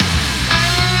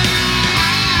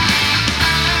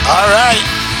All right.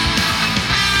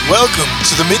 Welcome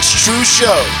to the Mitch True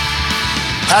Show.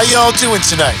 How y'all doing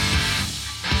tonight?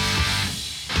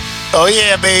 Oh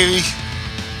yeah, baby.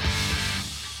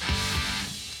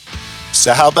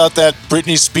 So how about that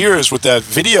Britney Spears with that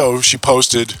video she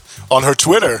posted on her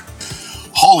Twitter?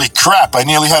 Holy crap, I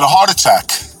nearly had a heart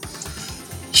attack.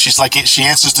 She's like, she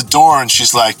answers the door and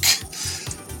she's like,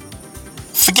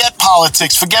 forget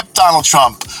politics, forget Donald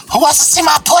Trump. Who wants to see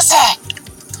my pussy?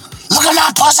 Look at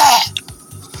my pussy.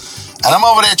 And I'm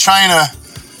over there trying to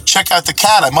check out the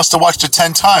cat. I must have watched it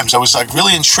 10 times. I was like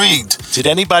really intrigued. Did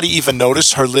anybody even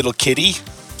notice her little kitty?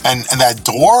 And that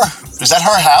door? Is that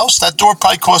her house? That door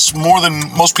probably costs more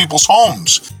than most people's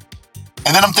homes.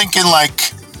 And then I'm thinking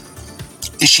like,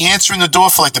 is she answering the door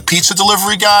for like the pizza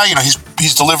delivery guy? You know,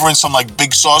 he's delivering some like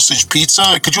big sausage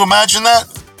pizza. Could you imagine that?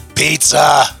 Pizza.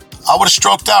 I would have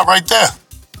stroked out right there.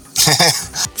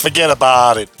 Forget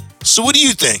about it. So what do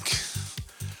you think?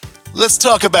 Let's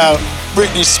talk about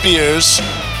Britney Spears.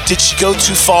 Did she go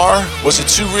too far? Was it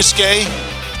too risque?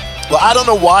 Well, I don't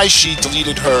know why she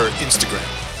deleted her Instagram.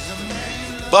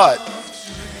 But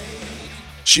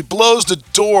she blows the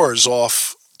doors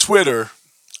off Twitter.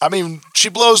 I mean, she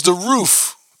blows the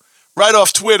roof right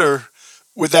off Twitter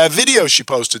with that video she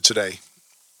posted today.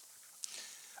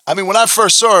 I mean, when I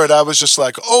first saw it, I was just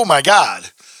like, oh my God.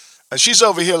 And she's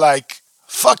over here like,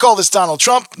 fuck all this Donald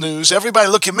Trump news. Everybody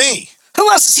look at me. Who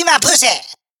wants to see my pussy?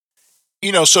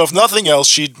 You know, so if nothing else,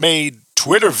 she'd made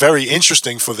Twitter very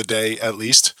interesting for the day, at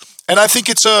least. And I think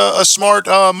it's a smart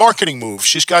marketing move.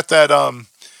 She's got that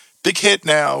big hit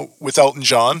now with Elton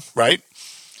John, right?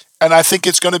 And I think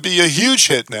it's going to be a huge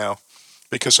hit now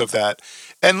because of that.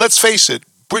 And let's face it,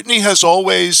 Britney has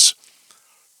always,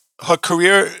 her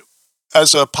career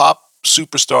as a pop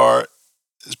superstar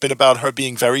has been about her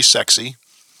being very sexy.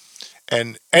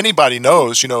 And anybody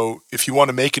knows, you know, if you want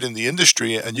to make it in the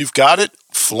industry and you've got it,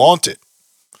 flaunt it.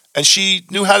 And she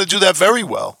knew how to do that very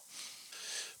well.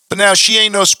 But now she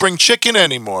ain't no spring chicken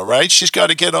anymore, right? She's got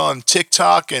to get on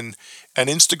TikTok and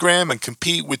Instagram and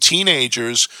compete with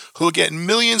teenagers who are getting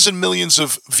millions and millions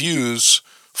of views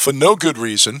for no good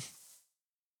reason.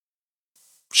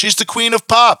 She's the queen of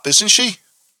pop, isn't she?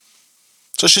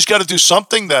 So she's got to do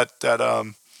something that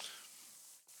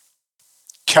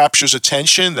captures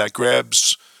attention, that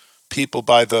grabs people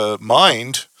by the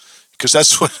mind, because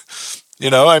that's what, you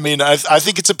know, I mean, I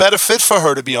think it's a better fit for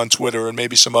her to be on Twitter and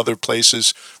maybe some other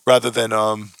places rather than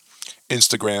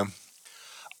Instagram.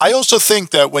 I also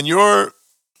think that when your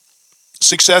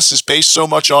success is based so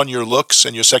much on your looks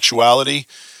and your sexuality,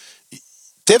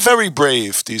 they're very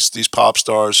brave, these pop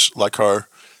stars like her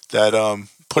that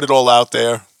put it all out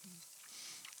there.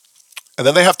 And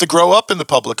then they have to grow up in the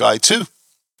public eye too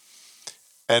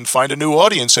and find a new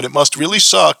audience. And it must really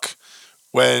suck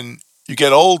when you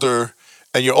get older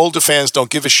and your older fans don't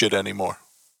give a shit anymore.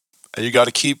 And you got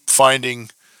to keep finding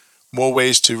more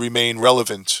ways to remain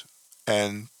relevant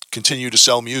and continue to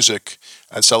sell music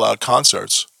and sell out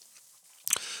concerts.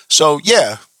 So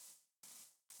yeah,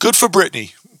 good for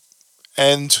Britney.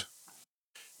 And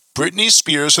Britney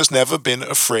Spears has never been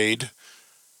afraid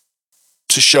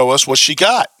to show us what she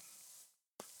got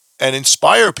and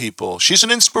inspire people. She's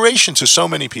an inspiration to so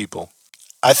many people.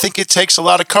 I think it takes a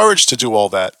lot of courage to do all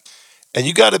that. And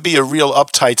you got to be a real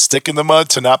uptight stick in the mud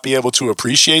to not be able to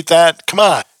appreciate that. Come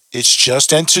on. It's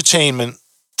just entertainment.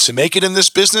 To make it in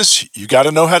this business, you got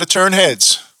to know how to turn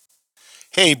heads.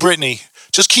 Hey, Britney,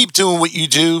 just keep doing what you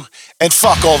do and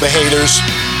fuck all the haters.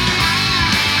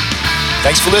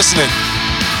 Thanks for listening.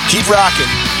 Keep rocking.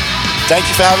 Thank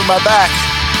you for having my back.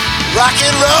 Rock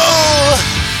and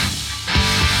roll!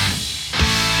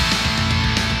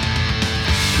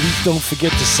 Please don't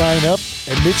forget to sign up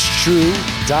at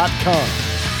MitchTrue.com.